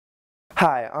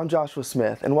Hi, I'm Joshua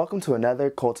Smith, and welcome to another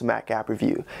Cultimac app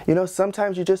review. You know,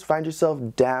 sometimes you just find yourself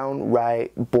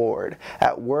downright bored.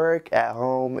 At work, at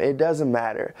home, it doesn't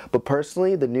matter. But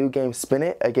personally, the new game Spin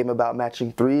It, a game about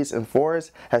matching 3s and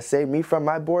 4s, has saved me from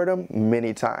my boredom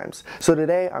many times. So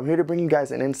today, I'm here to bring you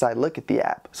guys an inside look at the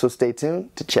app, so stay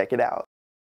tuned to check it out.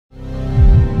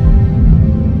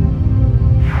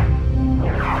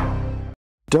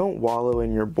 Don't wallow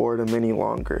in your boredom any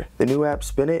longer. The new app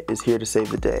Spin It is here to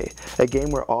save the day. A game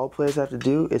where all players have to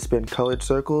do is spin colored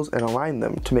circles and align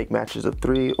them to make matches of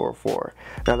 3 or 4.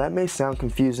 Now that may sound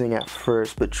confusing at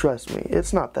first, but trust me,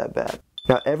 it's not that bad.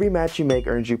 Now every match you make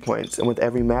earns you points, and with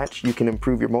every match you can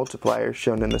improve your multiplier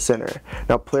shown in the center.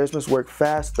 Now players must work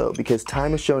fast though, because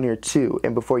time is shown here too,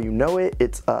 and before you know it,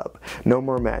 it's up. No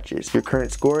more matches. Your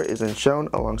current score isn't shown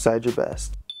alongside your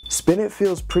best. Spin It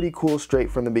feels pretty cool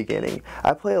straight from the beginning.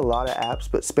 I play a lot of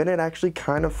apps, but Spin It actually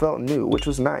kind of felt new, which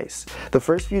was nice. The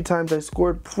first few times I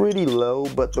scored pretty low,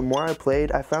 but the more I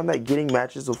played, I found that getting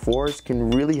matches of 4s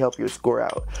can really help your score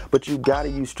out. But you gotta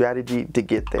use strategy to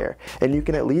get there. And you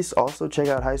can at least also check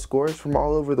out high scores from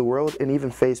all over the world and even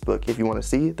Facebook if you want to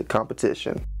see the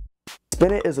competition.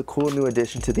 Spin It is a cool new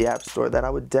addition to the App Store that I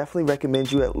would definitely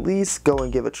recommend you at least go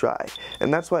and give a try.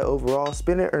 And that's why overall,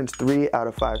 Spin It earns 3 out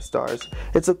of 5 stars.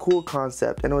 It's a cool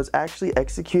concept and it was actually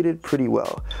executed pretty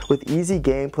well. With easy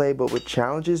gameplay but with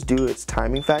challenges due to its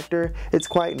timing factor, it's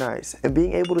quite nice. And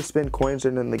being able to spend coins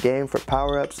in the game for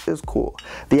power-ups is cool.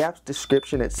 The app's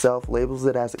description itself labels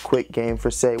it as a quick game for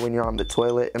say when you're on the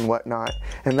toilet and whatnot.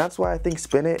 And that's why I think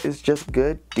Spin It is just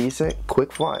good, decent,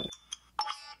 quick fun.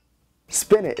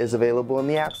 Spin It is available in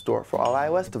the App Store for all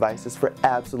iOS devices for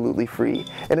absolutely free.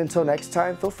 And until next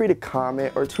time, feel free to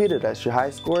comment or tweet at us your high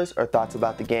scores or thoughts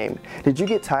about the game. Did you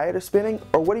get tired of spinning,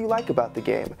 or what do you like about the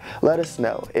game? Let us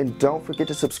know, and don't forget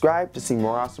to subscribe to see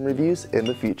more awesome reviews in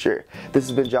the future. This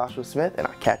has been Joshua Smith, and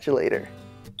I'll catch you later.